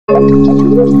Greetings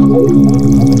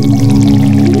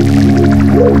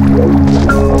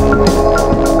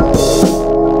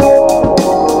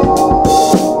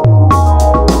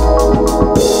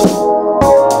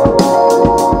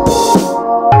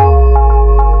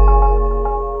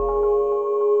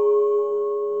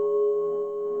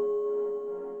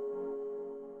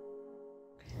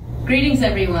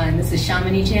everyone, this is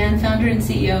Shamini Jan, founder and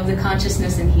CEO of the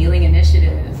Consciousness and Healing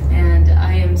Initiative, and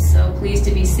I am so pleased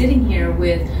to be sitting here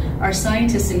with our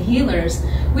scientists and healers.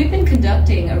 We've been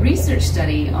conducting a research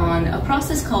study on a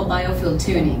process called Biofield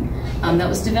Tuning that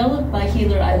was developed by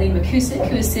healer Eileen McCusick,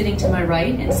 who is sitting to my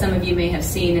right, and some of you may have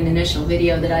seen an initial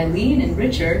video that Eileen and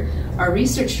Richard, our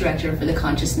research director for the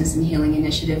Consciousness and Healing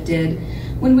Initiative, did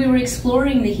when we were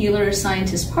exploring the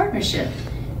healer-scientist partnership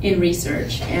in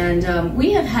research. And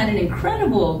we have had an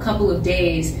incredible couple of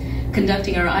days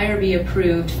conducting our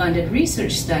IRB-approved funded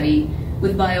research study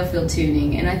with Biofield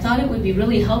Tuning, and I thought it would be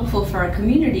really helpful for our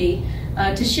community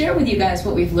to share with you guys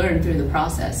what we've learned through the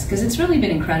process, because it's really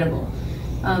been incredible.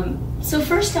 So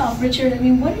first off, Richard, I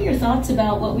mean, what are your thoughts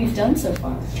about what we've done so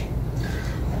far?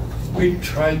 We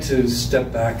tried to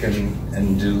step back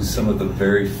and do some of the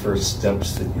very first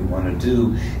steps that you want to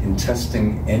do in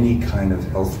testing any kind of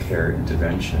healthcare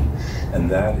intervention, and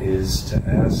that is to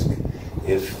ask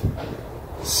if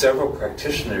several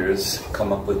practitioners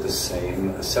come up with the same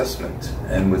assessment.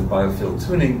 And with Biofield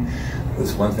Tuning,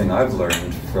 that's one thing I've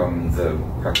learned from the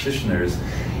practitioners,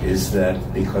 is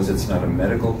that because it's not a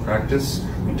medical practice,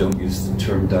 we don't use the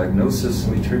term diagnosis,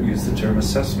 we use the term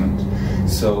assessment.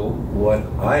 So what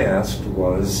I asked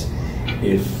was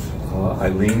if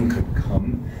Eileen could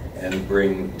come and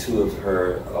bring two of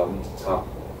her top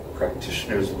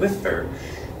practitioners with her,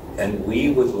 and we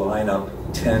would line up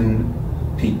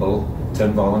 10 people,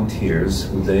 10 volunteers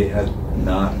who they had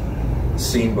not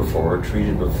seen before or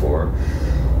treated before.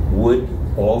 Would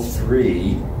all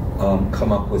three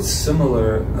come up with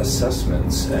similar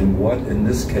assessments? And what in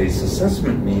this case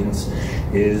assessment means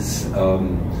is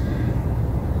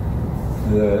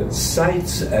the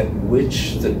sites at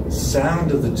which the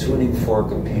sound of the tuning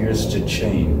fork appears to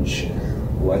change,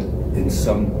 what in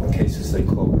some cases they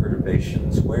call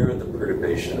perturbations. Where are the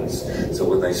perturbations? So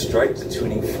when they strike the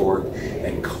tuning fork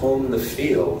and comb the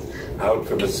field out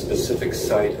from a specific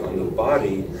site on the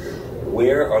body,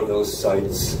 where are those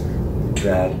sites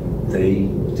that they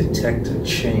detect a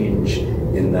change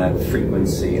in that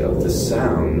frequency of the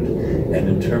sound? And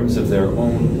in terms of their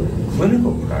own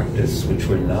clinical practice, which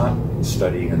we're not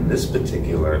studying in this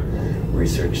particular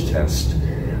research test,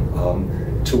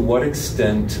 to what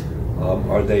extent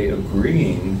are they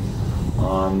agreeing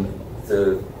on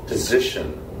the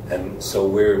position? And so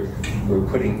we're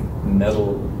putting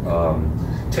metal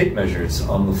tape measures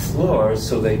on the floor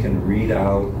so they can read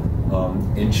out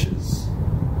inches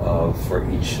for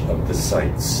each of the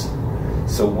sites.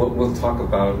 So what we'll talk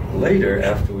about later,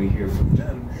 after we hear from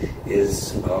them,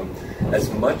 is as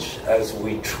much as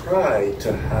we try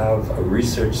to have a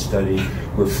research study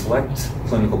reflect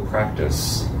clinical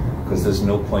practice, because there's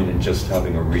no point in just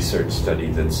having a research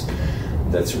study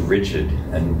that's rigid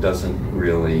and doesn't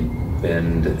really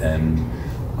bend and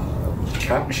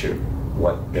capture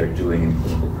what they're doing in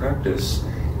clinical practice.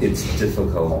 It's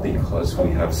difficult because we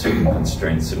have certain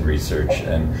constraints in research,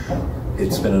 and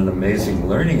it's been an amazing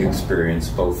learning experience,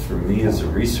 both for me as a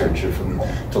researcher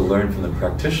to learn from the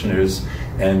practitioners,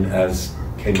 and as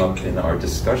came up in our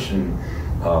discussion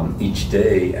each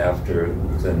day after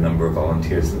the number of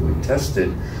volunteers that we've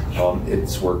tested,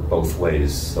 it's worked both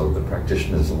ways. So the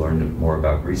practitioners learned more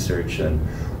about research, and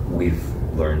we've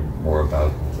learned more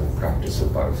about the practice of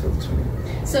Biofield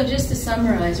Tuning. So just to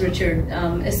summarize, Richard,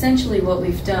 essentially what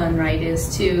we've done, right,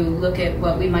 is to look at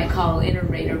what we might call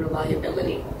inter-rater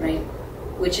reliability, right?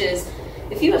 Which is,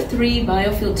 if you have 3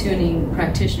 Biofield Tuning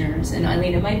practitioners, and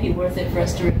Eileen, it might be worth it for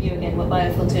us to review again what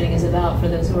Biofield Tuning is about for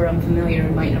those who are unfamiliar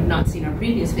and might have not seen our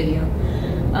previous video.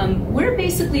 We're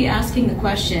basically asking the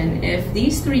question, if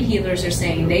these 3 healers are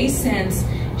saying they sense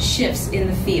shifts in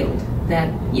the field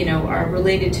that, you know, are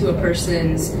related to a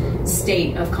person's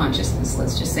state of consciousness,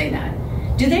 let's just say that,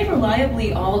 do they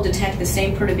reliably all detect the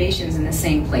same perturbations in the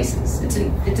same places?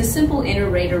 It's a simple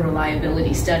inter-rater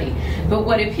reliability study. But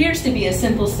what appears to be a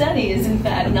simple study is in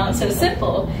fact not so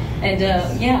simple. And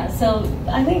yeah, so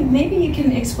I think maybe you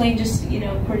can explain just, you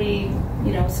know, pretty,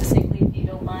 you know, succinctly, if you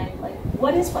don't mind, like,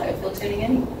 what is Biofield Tuning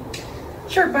anyway?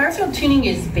 Sure, Biofield Tuning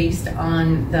is based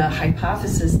on the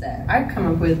hypothesis that I've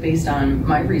come up with based on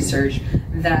my research,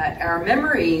 that our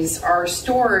memories are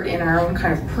stored in our own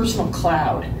kind of personal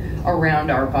cloud around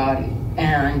our body,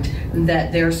 and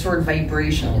that they're stored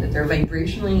vibrationally, that they're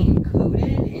vibrationally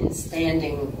encoded in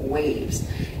standing waves.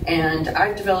 And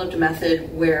I've developed a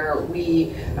method where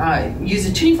we use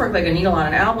a tuning fork like a needle on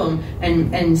an album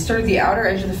and start at the outer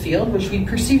edge of the field, which we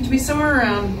perceive to be somewhere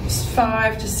around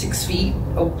 5 to 6 feet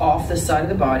off the side of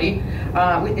the body.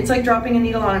 It's like dropping a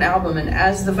needle on an album, and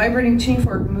as the vibrating tuning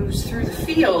fork moves through the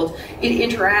field, it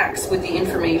interacts with the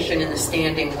information in the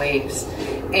standing waves.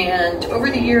 And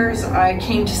over the years, I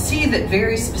came to see that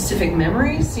very specific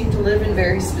memories seem to live in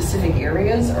very specific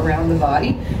areas around the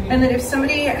body, and that if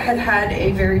somebody had had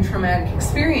a very traumatic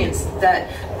experience,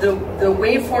 that the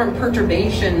waveform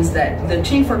perturbations that the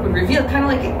tuning fork would reveal, kind of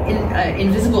like an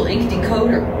invisible ink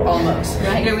decoder almost.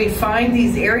 Right. You know, we find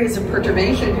these areas of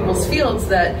perturbation in people's fields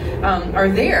that are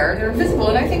there, they're invisible,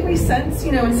 and I think we sense,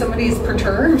 you know, when somebody's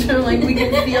perturbed, like we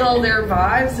can feel their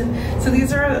vibes, and so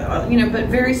these are, you know, but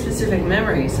very specific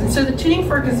memories. And so the tuning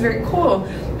fork is very cool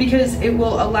because it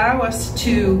will allow us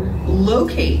to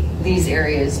locate these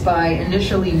areas by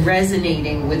initially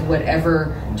resonating with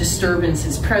whatever disturbance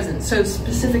is present. So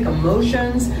specific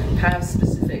emotions have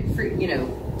specific, you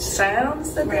know,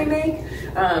 sounds that they make.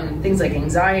 Things like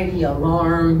anxiety,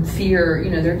 alarm, fear, you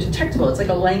know, they're detectable. It's like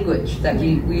a language that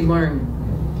we learn.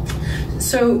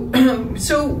 So,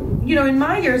 you know, in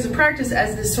my years of practice,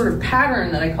 as this sort of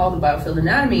pattern that I call the biofield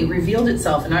anatomy revealed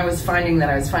itself, and I was finding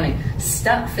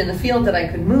stuff in the field that I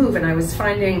could move, and I was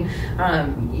finding,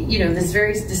 you know, this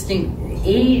very distinct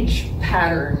age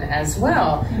pattern as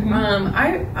well.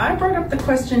 I brought up the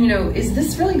question, you know, is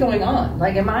this really going on?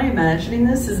 Like, am I imagining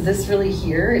this? Is this really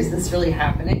here? Is this really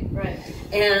happening? Right.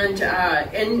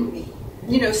 And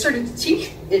you know, started to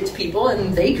teach it to people,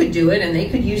 and they could do it, and they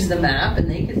could use the map, and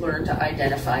they could learn to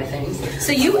identify things.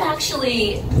 So you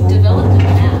actually developed a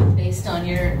map based on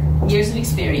your years of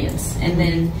experience, and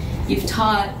then you've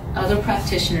taught other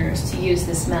practitioners to use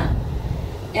this map.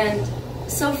 And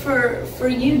so for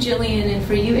you, Jillian, and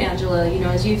for you, Angela, you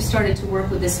know, as you've started to work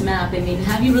with this map, I mean,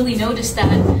 have you really noticed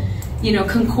that, you know,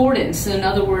 concordance? In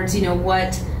other words, you know,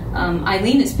 what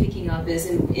Eileen is picking up is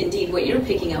indeed what you're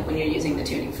picking up when you're using the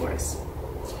tuning forks.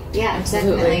 Yeah,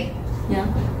 Absolutely. definitely.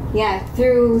 Yeah. Yeah,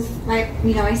 through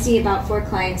you know, I see about 4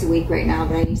 clients a week right now,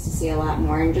 but I used to see a lot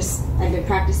more. And I've been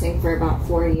practicing for about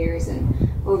 4 years, and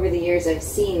over the years I've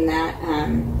seen that,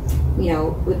 you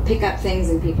know, would pick up things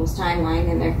in people's timeline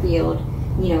in their field,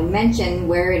 you know, mention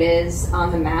where it is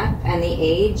on the map and the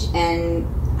age, and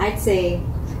I'd say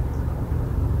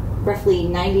roughly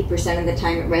 90% of the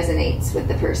time it resonates with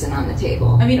the person on the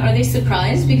table. I mean, are they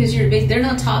surprised because they're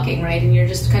not talking, right? And you're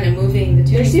just kind of moving the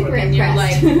tuning super fork, and you're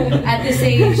like, impressed. at this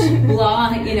age,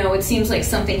 blah, you know, it seems like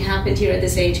something happened here at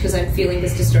this age because I'm feeling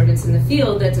this disturbance in the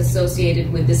field that's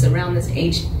associated with this around this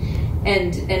age.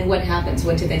 And what happens?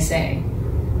 What do they say?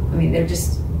 I mean,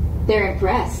 They're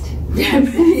impressed. Yeah,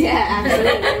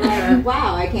 absolutely. They're like,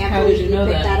 wow, I can't believe you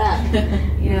picked that up.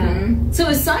 Yeah. Mm-hmm. So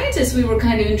as scientists, we were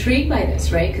kind of intrigued by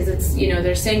this, right? Because it's, you know,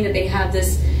 they're saying that they have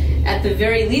this, at the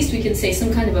very least, we can say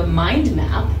some kind of a mind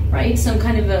map, right? Some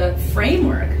kind of a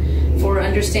framework for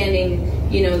understanding,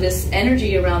 you know, this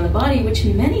energy around the body, which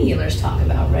many healers talk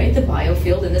about, right? The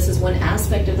biofield, and this is one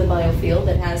aspect of the biofield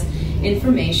that has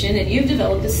information, and you've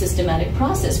developed a systematic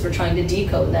process for trying to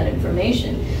decode that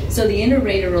information. So the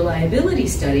inter-rater reliability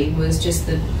study was just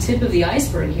the tip of the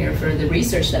iceberg here for the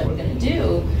research that we're going to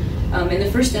do. And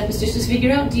the first step is just to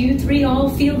figure out, do you 3 all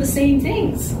feel the same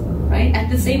things, right? At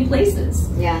the same places.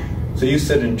 Yeah. So you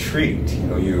said intrigued. You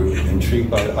know, you're intrigued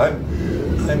by it.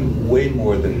 I'm way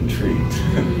more than intrigued.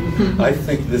 I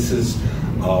think this is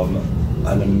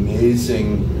an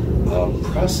amazing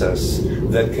process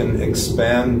that can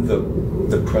expand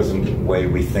the present way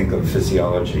we think of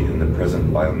physiology in the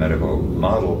present biomedical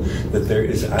model, that there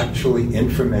is actually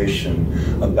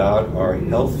information about our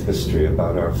health history,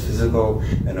 about our physical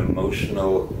and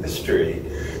emotional history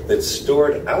that's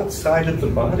stored outside of the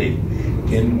body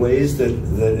in ways that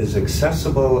is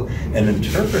accessible and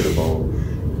interpretable,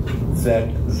 that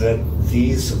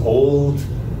these old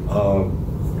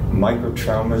micro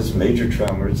traumas, major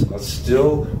traumas are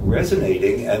still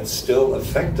resonating and still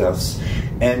affect us.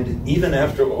 And even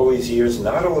after all these years,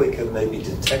 not only can they be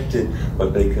detected,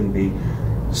 but they can be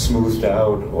smoothed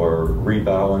out or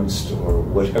rebalanced, or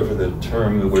whatever the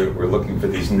term, we're looking for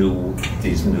these new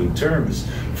terms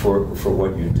for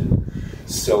what you do.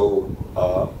 So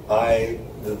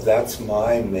that's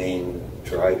my main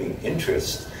driving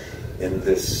interest in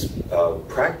this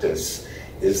practice,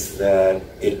 is that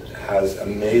it has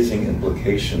amazing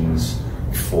implications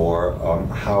for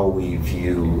how we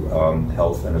view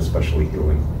health and especially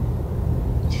healing.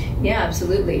 Yeah,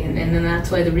 absolutely. And then that's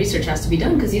why the research has to be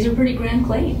done, because these are pretty grand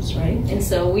claims, right? And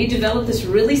so we developed this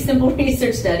really simple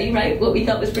research study, right? What we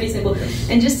thought was pretty simple.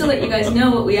 And just to let you guys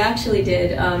know what we actually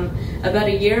did, about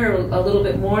a year or a little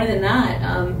bit more than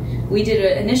that, we did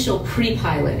an initial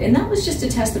pre-pilot, and that was just to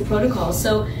test the protocol.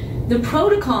 So the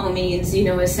protocol means,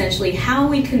 essentially how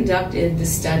we conducted the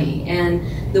study.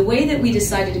 And the way that we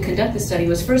decided to conduct the study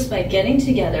was first by getting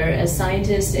together as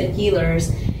scientists and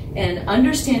healers and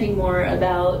understanding more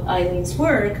about Eileen's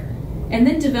work, and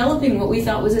then developing what we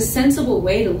thought was a sensible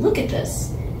way to look at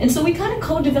this. And so we kind of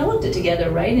co-developed it together,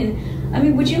 right? And I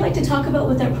mean, would you like to talk about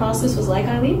what that process was like,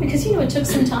 Eileen? Because, it took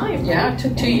some time. Yeah, right? it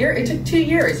took 2 years. It took 2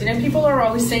 years. People are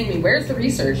always saying to me, where's the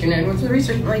research? What's the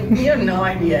research? I'm like, we have no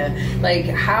idea,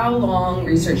 how long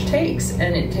research takes.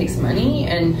 And it takes money.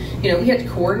 And, we had to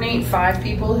coordinate 5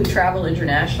 people who travel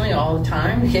internationally all the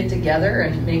time to get together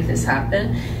and make this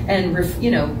happen. And,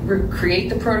 create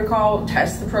the protocol,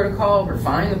 test the protocol,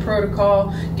 refine the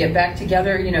protocol, get back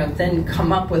together, then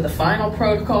come up with a final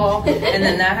protocol. And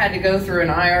then that had to go through an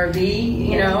IRB.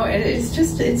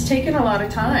 It's taken a lot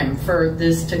of time for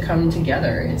this to come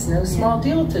together. It's no small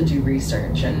deal to do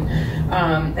research,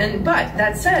 but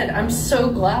that said, I'm so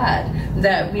glad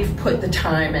that we've put the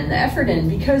time and the effort in,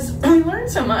 because we learned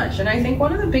so much. And I think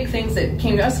one of the big things that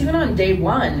came to us even on day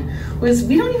one was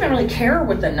we don't even really care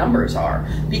what the numbers are,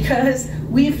 because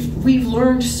we've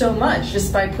learned so much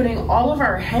just by putting all of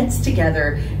our heads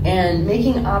together and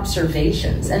making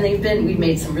observations. And we've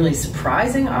made some really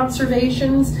surprising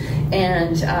observations,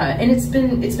 and it's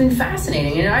been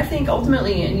fascinating. And I think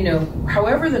ultimately,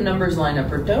 however the numbers line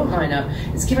up or don't line up,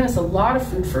 it's given us a lot of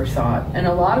food for thought and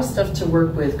a lot of stuff to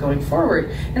work with going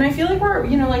forward. And I feel like we're,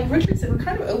 like Richard said, we're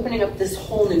kind of opening up this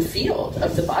whole new field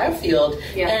of the biofield.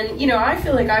 Yeah. And I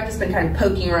feel like I've just been kind of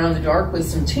poking around in the dark with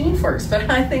some tuning forks, but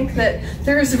I think that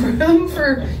there's room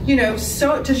for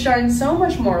to shine so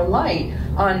much more light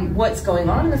on what's going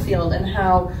on in the field and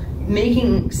how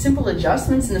making simple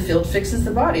adjustments in the field fixes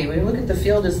the body. We look at the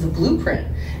field as the blueprint,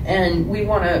 and we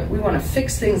want to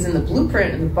fix things in the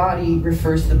blueprint, and the body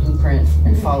refers to the blueprint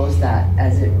and follows that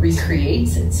as it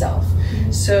recreates itself.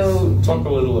 So talk a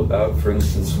little about, for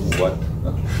instance, what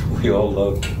we all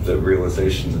love, the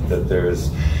realization that there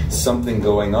is something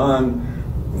going on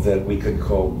that we could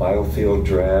call biofield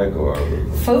drag or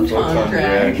photon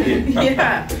drag.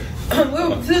 Yeah.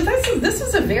 Well, so this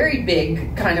is a very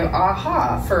big kind of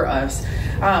aha for us.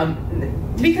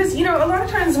 Because, a lot of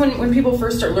times when people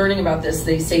first start learning about this,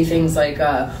 they say things like,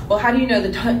 well, how do you know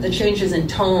the changes in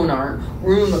tone aren't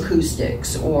room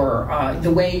acoustics or the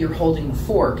way you're holding the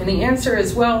fork? And the answer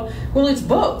is, well, it's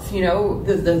both.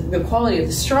 The quality of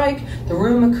the strike, the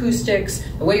room acoustics,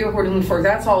 the way you're holding the fork,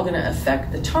 that's all going to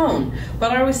affect the tone.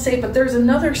 But I always say, but there's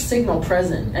another signal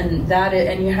present,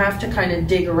 and you have to kind of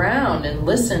dig around and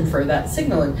listen for that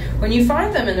signal. And when you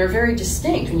find them, and they're very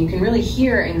distinct, and you can really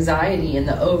hear anxiety in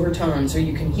the overtones, or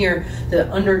you can hear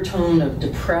the undertone of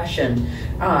depression.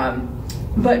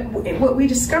 But what we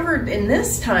discovered in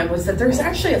this time was that there's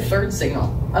actually a third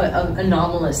signal, an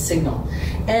anomalous signal.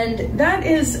 And that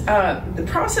is the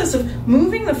process of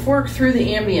moving the fork through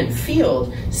the ambient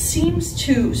field seems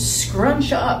to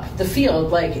scrunch up the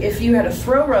field. Like if you had a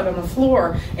throw rug on the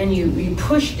floor and you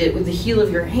pushed it with the heel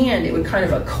of your hand, it would kind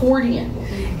of accordion.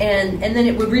 And then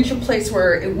it would reach a place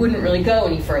where it wouldn't really go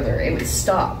any further. It would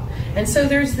stop. And so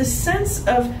there's this sense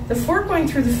of the fork going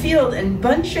through the field and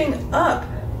bunching up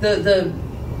the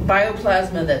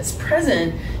bioplasma that's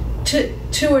present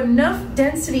to enough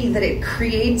density that it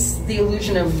creates the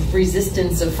illusion of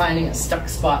resistance of finding a stuck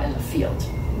spot in the field.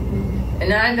 And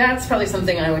that's probably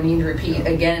something I would need to repeat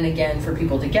again and again for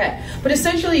people to get. But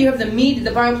essentially you have the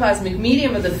bioplasmic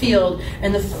medium of the field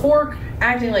and the fork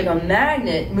acting like a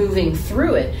magnet moving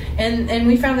through it. And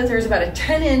we found that there's about a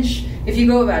 10-inch, if you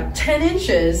go about 10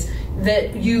 inches,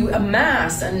 that you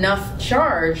amass enough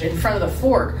charge in front of the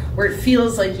fork where it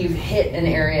feels like you've hit an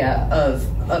area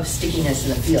of stickiness in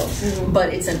the field. Mm-hmm.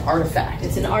 But it's an artifact.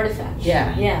 It's an artifact.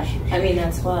 Yeah. Yeah. I mean,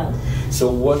 that's wild.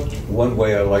 So one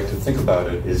way I like to think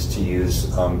about it is to use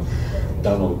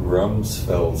Donald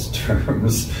Rumsfeld's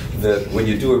terms that when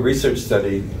you do a research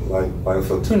study like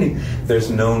biofield tuning,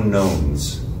 there's known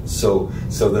knowns. So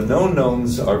the known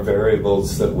knowns are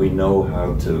variables that we know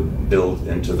how to build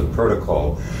into the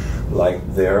protocol.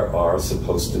 Like there are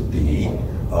supposed to be,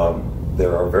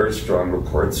 there are very strong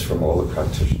reports from all the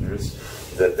practitioners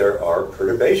that there are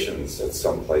perturbations at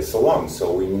some place along.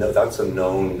 So we know that's a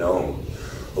known known.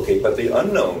 Okay, but the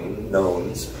unknown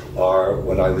knowns are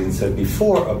what Eileen said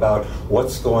before about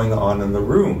what's going on in the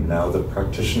room. Now the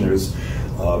practitioners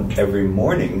every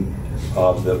morning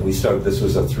that we started, this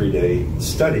was a 3-day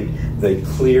study, they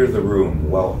clear the room.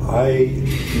 Well,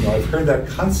 I've heard that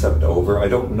concept over. I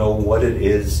don't know what it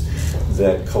is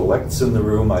that collects in the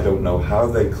room. I don't know how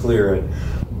they clear it,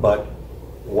 but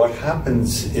what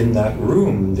happens in that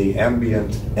room, the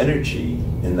ambient energy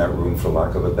in that room, for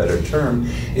lack of a better term,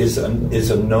 is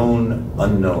a known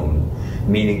unknown.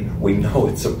 Meaning we know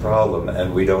it's a problem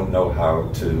and we don't know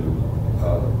how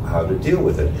to deal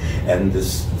with it. And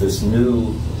this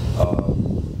new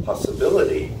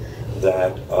possibility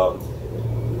that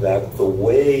that the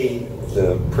way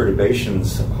the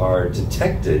perturbations are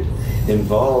detected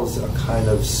involves a kind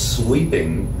of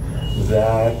sweeping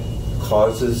that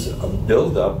causes a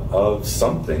buildup of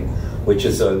something, which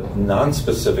is a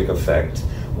non-specific effect,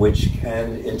 which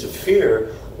can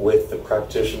interfere with the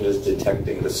practitioners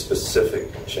detecting the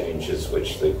specific changes,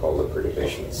 which they call the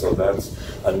perturbations. So that's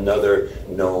another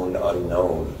known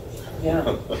unknown.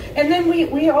 Yeah. And then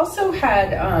we also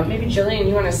had, maybe Jillian,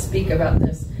 you want to speak about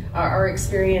this, our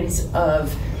experience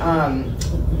of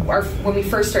when we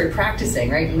first started practicing,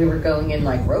 right? We were going in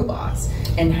like robots,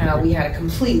 and how we had a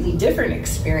completely different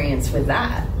experience with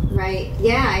that. Right.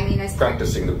 Yeah. I mean, as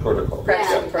practicing the protocol.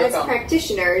 Yeah, as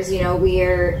practitioners, you know,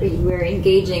 we're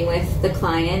engaging with the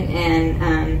client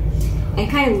and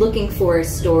kind of looking for a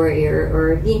story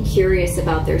or being curious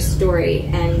about their story.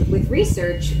 And with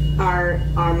research, our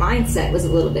mindset was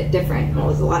a little bit different. Well,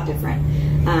 it was a lot different.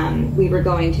 We were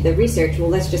going to the research. Well,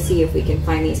 let's just see if we can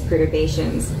find these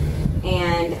perturbations.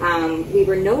 And we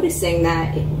were noticing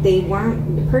that they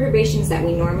weren't the perturbations that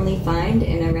we normally find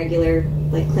in a regular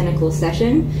clinical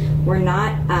session were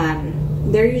not,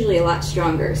 they're usually a lot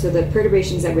stronger. So the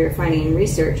perturbations that we were finding in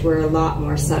research were a lot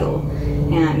more subtle.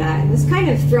 And it was kind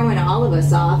of throwing all of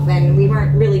us off, and we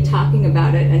weren't really talking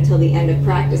about it until the end of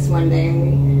practice one day.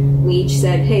 And we each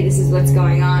said, hey, this is what's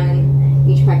going on. And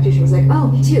each practitioner was like, oh,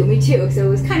 me too, me too. So it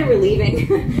was kind of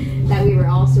relieving that we were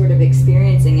all sort of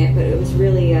experiencing it, but it was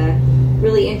really,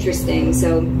 really interesting.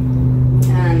 So,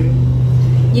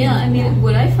 yeah, I mean,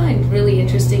 what I find really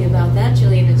interesting about that,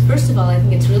 Jillian, is first of all, I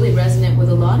think it's really resonant with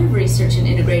a lot of research in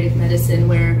integrative medicine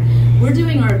where we're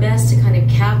doing our best to kind of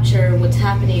capture what's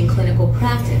happening in clinical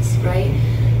practice, right?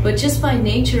 But just by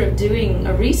nature of doing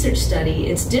a research study,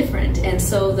 it's different. And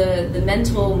so the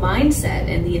mental mindset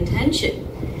and the intention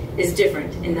is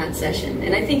different in that session.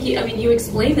 And I think, you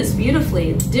explained this beautifully.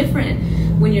 It's different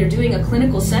when you're doing a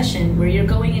clinical session where you're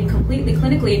going in completely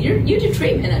clinically and you do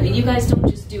treatment. I mean, you guys don't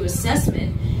just do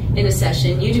assessment in a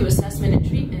session, you do assessment and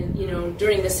treatment,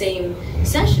 during the same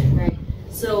session. Right.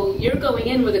 So you're going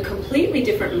in with a completely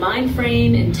different mind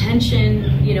frame,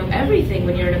 intention, everything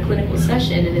when you're in a clinical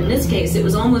session. And in this case, it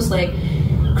was almost like,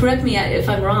 correct me if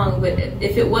I'm wrong, but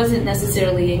if it wasn't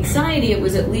necessarily anxiety, it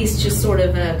was at least just sort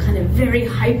of a kind of very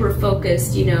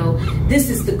hyper-focused, this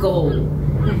is the goal,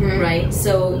 right?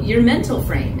 So your mental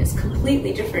frame is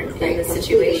completely different in this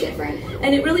situation. Different.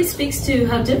 And it really speaks to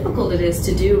how difficult it is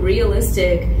to do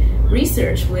realistic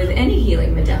research with any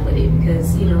healing modality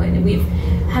because, and we've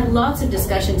had lots of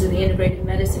discussions in the integrative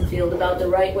medicine field about the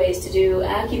right ways to do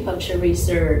acupuncture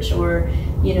research or,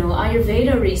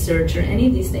 Ayurveda research or any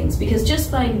of these things because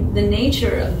just by the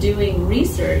nature of doing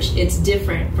research, it's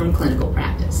different from clinical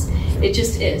practice. It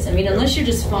just is. I mean, unless you're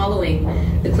just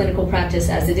following the clinical practice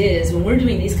as it is, when we're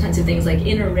doing these kinds of things like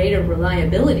inter-rater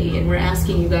reliability and we're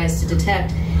asking you guys to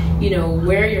detect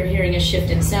where you're hearing a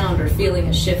shift in sound or feeling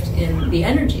a shift in the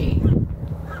energy,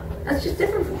 that's just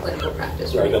different from clinical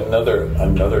practice, right?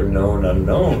 Another known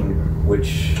unknown,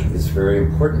 which is very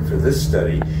important for this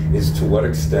study, is to what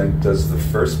extent does the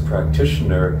first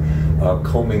practitioner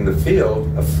combing the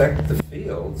field affect the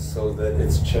field so that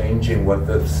it's changing what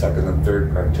the second and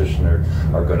third practitioner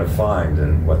are going to find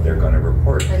and what they're going to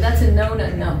report. And that's a known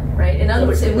unknown, right? In other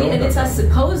words, and it's a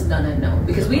supposed known unknown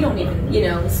because we don't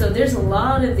even, so there's a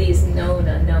lot of these known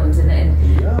unknowns. And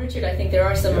Yeah. Richard, I think there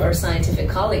are some of our scientific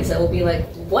colleagues that will be like,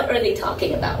 what are they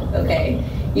talking about, okay?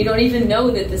 You don't even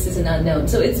know that this is an unknown.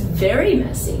 So it's very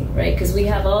messy, right? Because we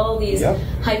have all these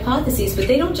hypotheses, but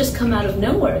they don't just come out of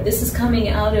nowhere. This is coming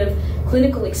out of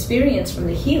clinical experience from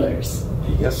the healers.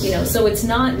 Yes. So it's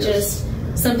not just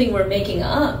something we're making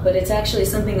up, but it's actually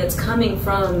something that's coming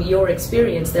from your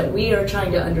experience that we are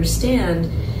trying to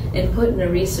understand and put in a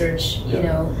research,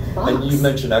 box. And you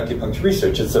mentioned acupuncture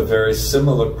research. It's a very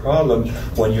similar problem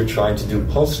when you're trying to do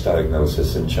pulse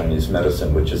diagnosis in Chinese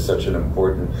medicine, which is such an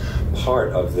important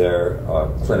part of their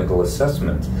clinical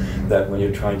assessment, that when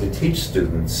you're trying to teach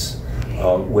students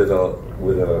with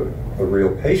a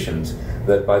real patient,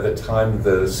 that by the time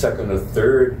the second or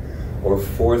third or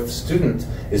fourth student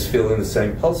is feeling the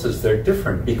same pulses, they're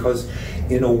different because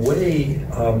in a way,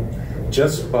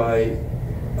 just by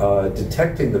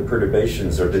detecting the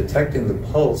perturbations or detecting the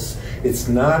pulse, it's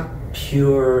not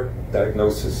pure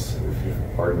diagnosis, if you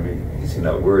pardon me using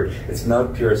that word, it's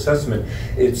not pure assessment,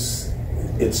 it's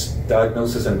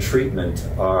diagnosis and treatment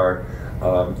are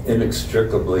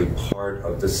inextricably part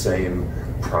of the same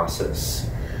process.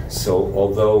 So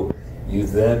although you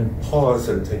then pause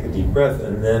and take a deep breath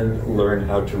and then learn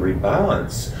how to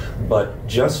rebalance, but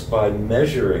just by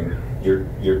measuring,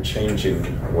 you're changing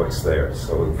what's there.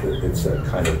 So it's a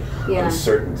kind of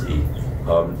uncertainty,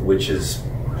 which is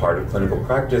part of clinical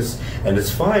practice, and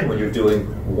it's fine when you're doing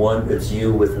it's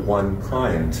you with one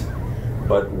client.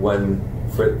 But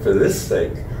for this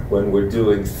sake, when we're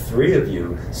doing 3 of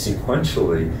you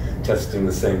sequentially testing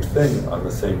the same thing on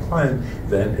the same client,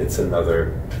 then it's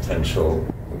another potential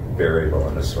variable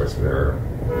and a source of error.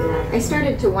 I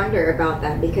started to wonder about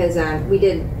that because we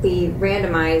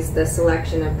randomized the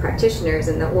selection of practitioners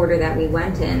in the order that we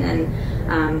went in,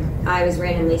 and I was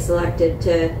randomly selected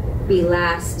to be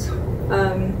last,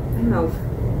 I don't know,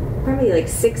 probably like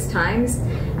 6 times,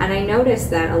 and I noticed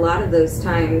that a lot of those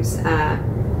times,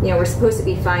 we're supposed to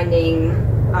be finding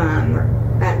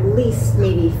at least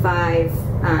maybe 5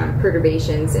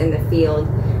 perturbations in the field,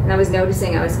 and I was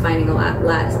noticing I was finding a lot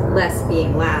less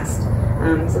being last.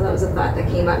 So that was a thought that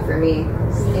came up for me.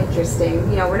 It's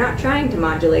interesting. We're not trying to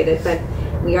modulate it, but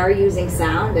we are using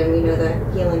sound, and we know the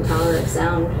healing power of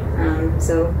sound.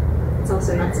 So it's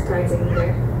also not surprising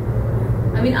either.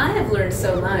 I mean, I have learned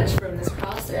so much from this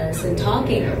process and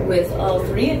talking with all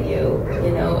 3 of you,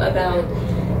 about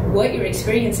what your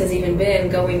experience has even been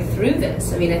going through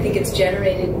this. I mean, I think it's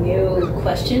generated new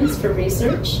questions for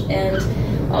research and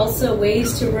also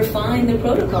ways to refine the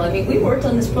protocol. I mean, we worked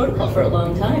on this protocol for a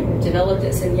long time, we developed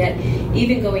this, and yet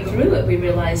even going through it, we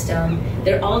realized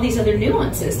there are all these other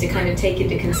nuances to kind of take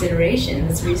into consideration.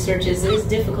 This research is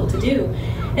difficult to do.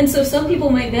 And so some people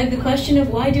might beg the question of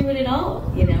why do it at all?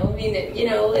 And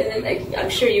I'm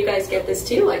sure you guys get this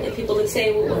too. I get people that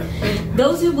say, well,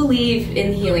 those who believe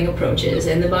in healing approaches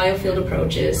and the biofield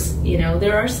approaches,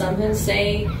 there are some who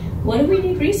say, what do we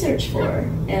need research for?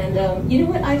 And you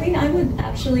know what, Eileen, I would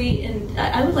actually, and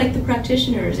I would like the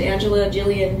practitioners, Angela,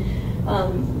 Jillian.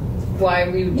 Why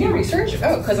we do research?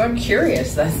 Oh, because I'm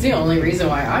curious. That's the only reason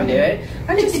why I do it.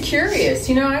 I'm just curious.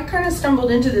 I kind of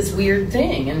stumbled into this weird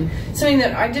thing, and something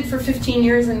that I did for 15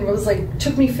 years, and it was like,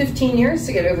 took me 15 years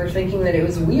to get over thinking that it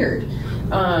was weird.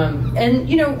 And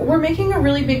we're making a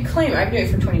really big claim. I've been doing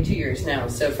it for 22 years now,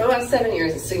 so for the last 7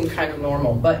 years it seemed kind of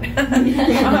normal, but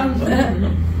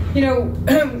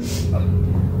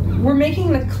we're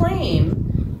making the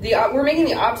claim, we're making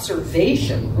the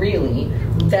observation, really,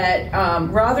 that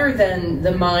rather than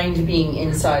the mind being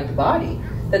inside the body,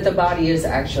 that the body is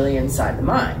actually inside the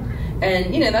mind.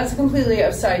 And, that's a completely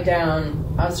upside down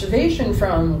observation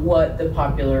from what the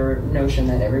popular notion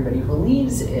that everybody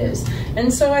believes is.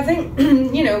 And so I think,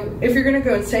 if you're going to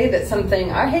go and say that something,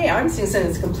 hey, I'm seeing something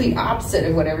that's complete opposite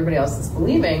of what everybody else is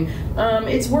believing,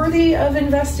 it's worthy of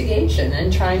investigation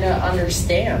and trying to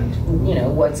understand,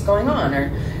 what's going on.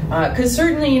 Or because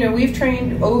certainly, we've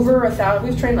trained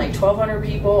we've trained like 1,200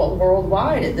 people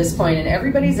worldwide at this point, and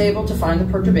everybody's able to find the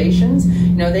perturbations.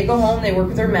 They go home, they work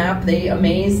with their map, they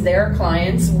amaze their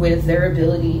clients with their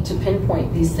ability to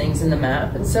pinpoint these things in the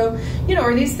map. And so,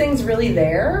 are these things really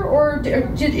there, or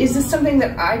is this something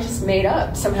that I just made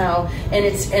up somehow?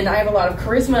 And I have a lot of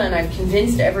charisma, and I've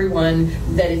convinced everyone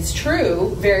that it's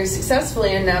true very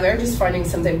successfully, and now they're just finding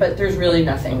something, but there's really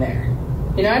nothing there.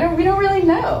 We don't really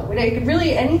know.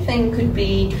 Really, anything could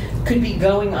be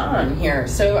going on here.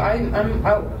 So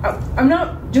I'm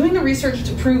not doing the research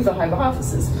to prove the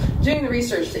hypothesis. I'm doing the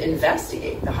research to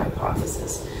investigate the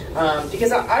hypothesis,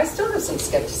 because I still have some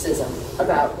skepticism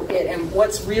about it and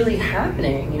what's really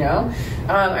happening.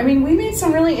 We made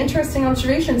some really interesting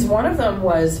observations. One of them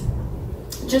was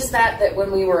just that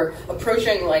when we were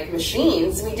approaching like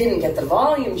machines, we didn't get the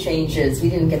volume changes, we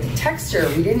didn't get the texture,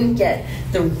 we didn't get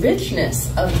the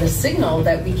richness of the signal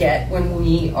that we get when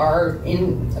we are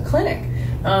in a clinic.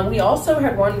 We also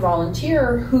had one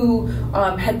volunteer who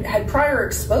had prior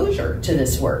exposure to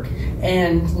this work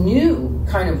and knew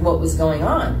kind of what was going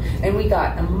on. And we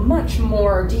got a much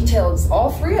more detailed, all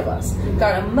 3 of us,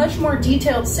 got a much more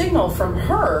detailed signal from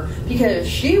her, because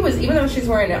she was, even though she's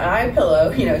wearing an eye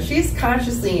pillow, she's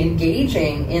consciously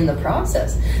engaging in the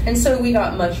process. And so we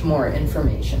got much more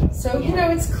information. So,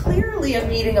 it's clearly a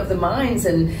meeting of the minds,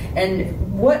 and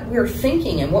what we're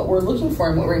thinking and what we're looking for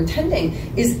and what we're intending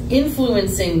is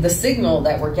influencing the signal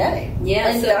that we're getting. Yeah,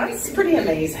 and so that's pretty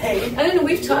amazing. I don't know,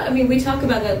 we talk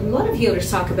about that, a lot of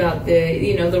healers talk about the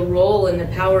role and the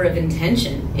power of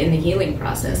intention in the healing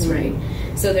process, right?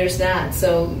 So there's that.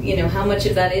 So, how much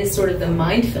of that is sort of the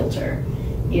mind filter,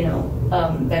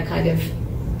 that kind of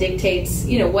dictates,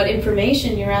 what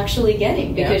information you're actually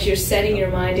getting, because you're setting your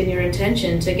mind and your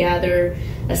intention to gather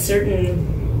a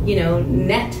certain,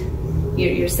 net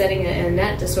you're setting a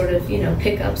net to sort of,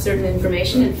 pick up certain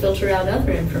information and filter out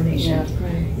other information. Yeah,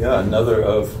 right. Yeah, another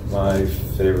of my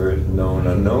favorite known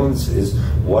unknowns is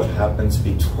what happens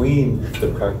between the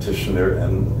practitioner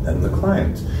and the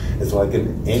client. It's like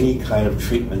in any kind of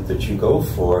treatment that you go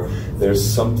for, there's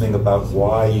something about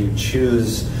why you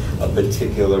choose a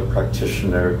particular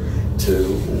practitioner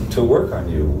to work on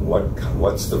you.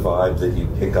 What's the vibe that you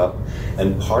pick up?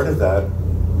 And part of that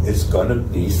is going to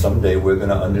be, someday we're going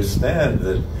to understand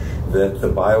that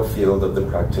the biofield of the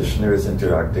practitioner is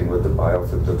interacting with the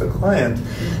biofield of the client,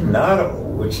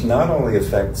 which not only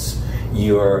affects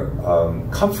your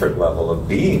comfort level of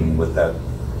being with that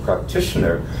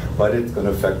practitioner, but it's going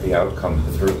to affect the outcome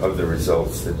of the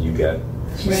results that you get.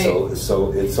 Right.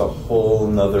 So it's a whole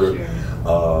nother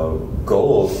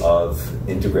goal of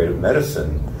integrative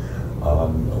medicine.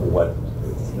 What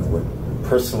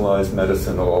personalized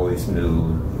medicine, all these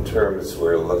new terms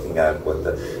we're looking at, what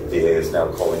the VA is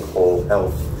now calling whole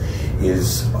health,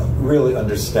 is really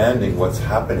understanding what's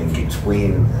happening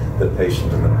between the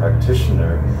patient and the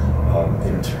practitioner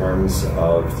in terms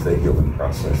of the healing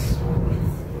process.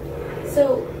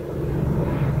 So,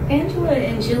 Angela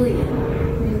and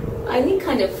Jillian, Eileen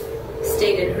kind of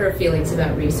stated her feelings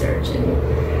about research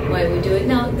and why we do it.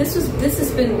 Now, this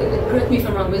has been, correct me if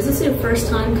I'm wrong, but is this your first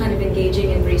time kind of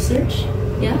engaging in research?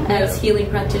 Yeah, as healing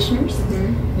practitioners?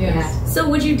 Mm-hmm. Yes. Yeah. So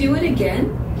would you do it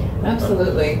again?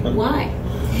 Absolutely. Why?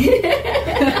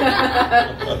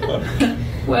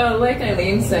 Well, like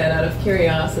Eileen said, out of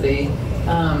curiosity,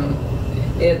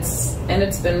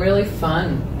 it's been really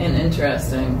fun and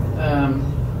interesting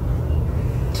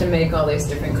to make all these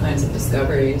different kinds of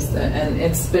discoveries, and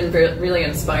it's been really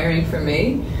inspiring for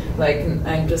me. Like,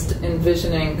 I'm just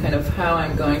envisioning kind of how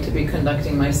I'm going to be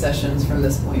conducting my sessions from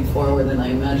this point forward, and I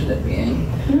imagine it being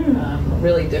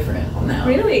really different now.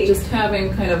 Really? Just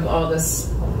having kind of all this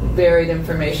varied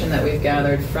information that we've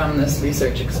gathered from this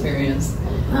research experience,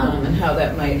 and how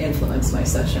that might influence my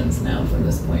sessions now from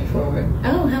this point forward.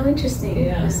 Oh, how interesting.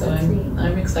 Yeah, so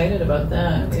I'm excited about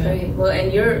that. That's great. Well,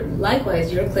 and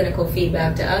likewise, your clinical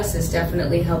feedback to us has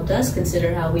definitely helped us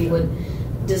consider how we would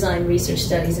design research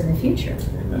studies in the future.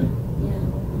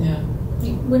 Yeah.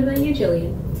 What about you,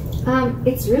 Jillian?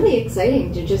 It's really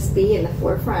exciting to just be in the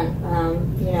forefront,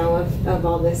 of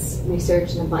all this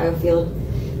research in the biofield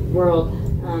world,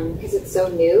 because it's so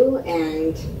new,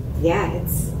 and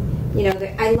it's,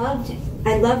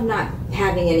 I love not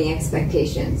having any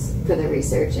expectations for the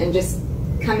research and just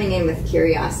coming in with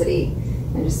curiosity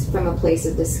and just from a place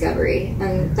of discovery.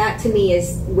 And that to me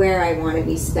is where I want to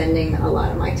be spending a lot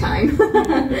of my time.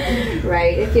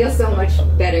 Right? It feels so much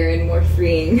better and more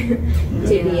freeing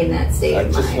to be in that state of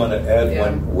mind. I just want to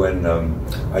add, when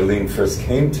Eileen first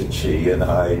came to Chi, and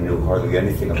I knew hardly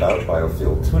anything about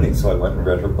Biofield Tuning, so I went and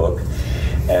read her book.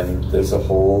 And there's a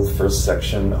whole first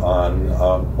section on,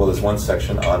 there's one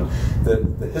section on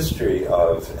the history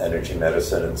of energy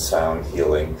medicine and sound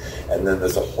healing. And then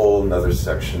there's a whole nother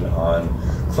section on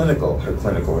her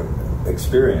clinical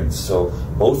experience. So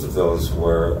both of those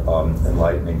were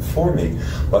enlightening for me.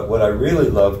 But what I really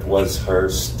loved was her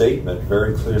statement,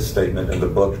 very clear statement in the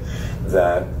book,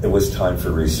 that it was time for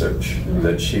research,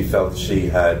 that she felt she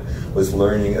was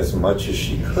learning as much as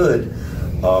she could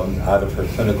out of her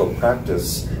clinical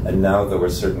practice, and now there were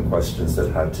certain questions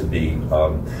that had to be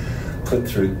put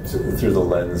through the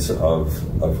lens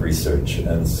of research.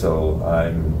 And so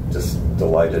I'm just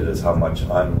delighted as how much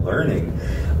I'm learning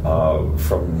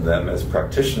from them as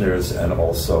practitioners, and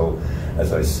also,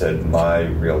 as I said, my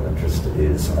real interest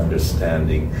is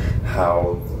understanding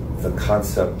how the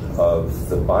concept of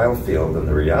the biofield and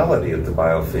the reality of the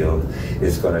biofield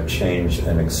is going to change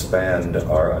and expand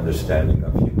our understanding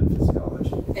of human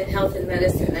physiology. And health and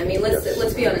medicine. I mean,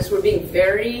 let's be honest, we're being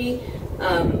very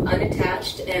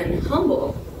unattached and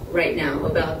humble right now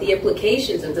about the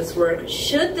implications of this work.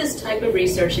 Should this type of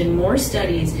research and more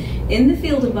studies in the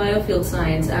field of biofield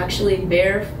science actually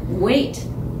bear weight,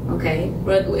 okay?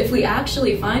 But if we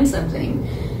actually find something,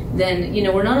 then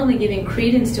we're not only giving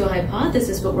credence to a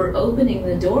hypothesis, but we're opening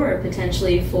the door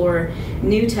potentially for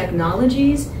new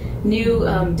technologies, new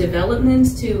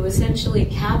developments to essentially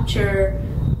capture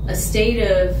a state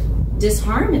of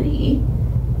disharmony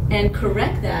and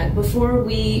correct that before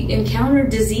we encounter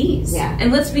disease. Yeah.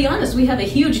 And let's be honest, we have a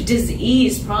huge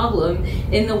disease problem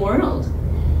in the world.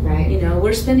 Right.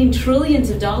 We're spending trillions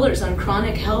of dollars on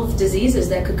chronic health diseases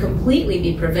that could completely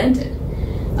be prevented.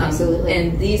 Absolutely.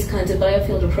 And these kinds of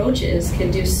biofield approaches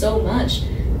can do so much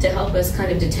to help us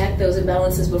kind of detect those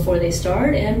imbalances before they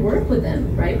start and work with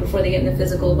them, right, before they get in the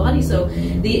physical body. So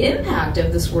the impact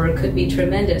of this work could be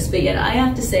tremendous. But yet I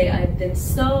have to say I've been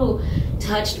so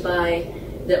touched by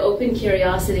the open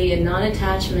curiosity and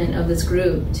non-attachment of this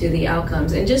group to the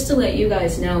outcomes. And just to let you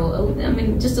guys know, I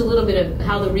mean, just a little bit of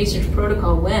how the research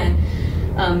protocol went.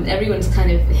 Everyone's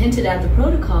kind of hinted at the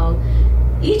protocol.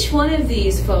 Each one of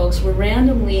these folks were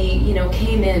randomly,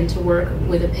 came in to work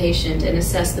with a patient and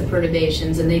assess the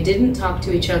perturbations, and they didn't talk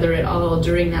to each other at all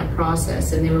during that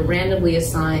process, and they were randomly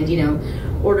assigned,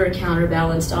 order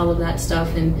counterbalanced, all of that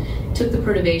stuff, and took the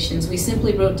perturbations. We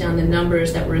simply wrote down the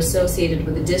numbers that were associated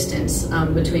with the distance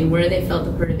between where they felt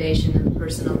the perturbation and the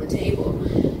person on the table.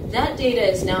 That data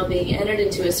is now being entered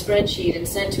into a spreadsheet and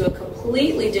sent to a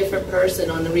completely different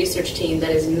person on the research team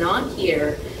that is not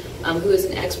here, who is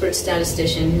an expert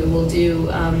statistician who will do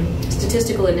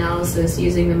statistical analysis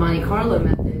using the Monte Carlo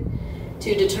method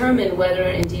to determine whether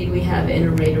indeed we have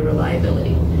inter-rater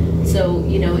reliability. So,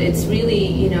 it's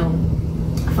really,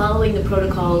 following the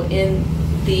protocol in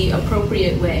the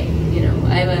appropriate way.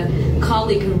 I have a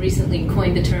colleague who recently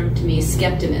coined the term to me,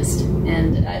 skeptimist,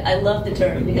 and I love the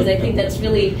term because I think that's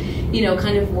really,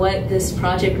 kind of what this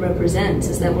project represents,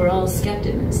 is that we're all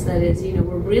skeptimists. That is,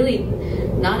 we're really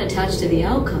not attached to the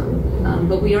outcome,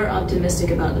 but we are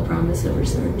optimistic about the promise of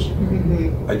research.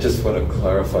 Mm-hmm. I just want to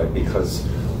clarify, because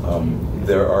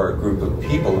there are a group of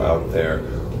people out there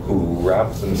who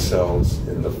wrap themselves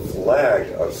in the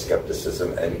flag of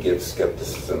skepticism and give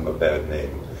skepticism a bad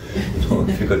name.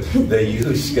 Because they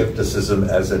use skepticism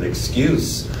as an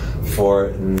excuse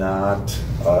for not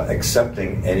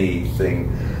accepting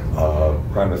anything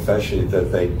prima facie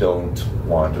that they don't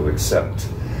want to accept.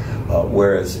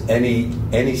 Whereas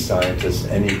any scientist,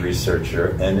 any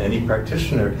researcher, and any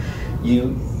practitioner,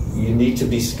 you need to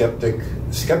be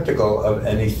skeptical of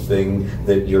anything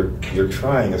that you're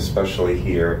trying, especially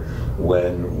here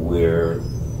when we're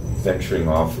venturing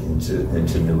off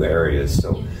into new areas.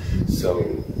 So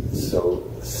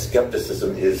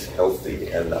skepticism is healthy,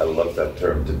 and I love that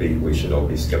term we should all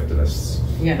be skeptimists.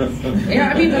 Yeah.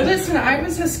 Yeah, I mean, listen, I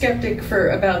was a skeptic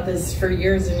about this for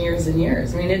years and years and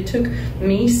years. I mean, it took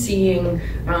me seeing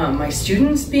my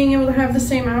students being able to have the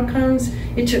same outcomes.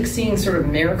 It took seeing sort of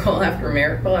miracle after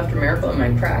miracle after miracle in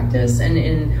my practice. And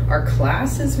in our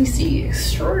classes, we see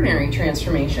extraordinary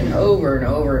transformation over and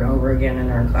over and over again in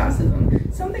our classes.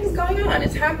 And something's going on.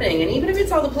 It's happening. And even if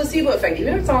it's all the placebo effect,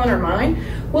 even if it's all in our mind,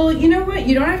 well, you know what?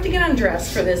 You don't have to get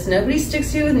undressed for this. Nobody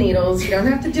sticks you with needles. You don't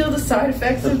have to deal with the side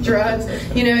effects of drugs.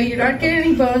 You're not getting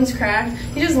any bones cracked.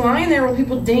 You're just lying there while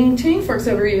people ding tuning forks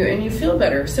over you, and you feel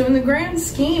better. So in the grand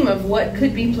scheme of what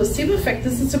could be placebo effect,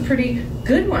 this is a pretty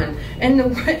good one. And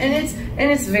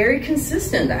it's very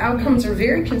consistent. The outcomes are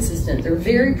very consistent. They're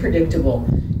very predictable.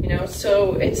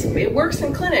 So it works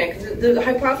in clinic. The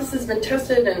hypothesis has been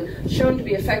tested and shown to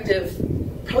be effective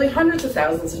probably hundreds of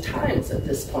thousands of times at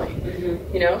this point.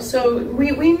 Mm-hmm. So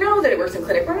we know that it works in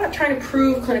clinic. We're not trying to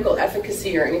prove clinical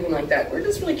efficacy or anything like that. We're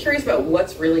just really curious about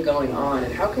what's really going on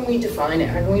and how can we define it,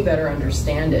 how can we better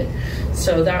understand it.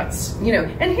 So that's,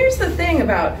 and here's the thing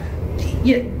about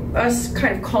us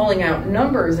kind of calling out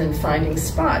numbers and finding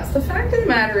spots. The fact of the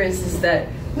matter is that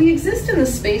we exist in the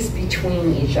space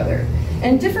between each other.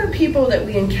 And different people that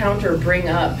we encounter bring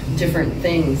up different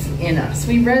things in us.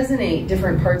 We resonate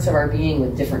different parts of our being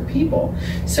with different people.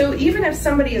 So even if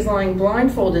somebody is lying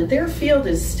blindfolded, their field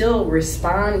is still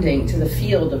responding to the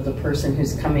field of the person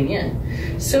who's coming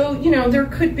in. So,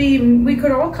 we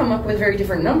could all come up with very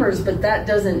different numbers, but that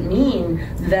doesn't mean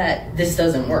that this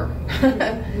doesn't work.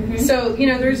 Mm-hmm. So,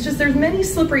 there's many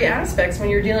slippery aspects when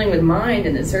you're dealing with mind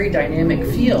in this very dynamic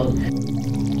field.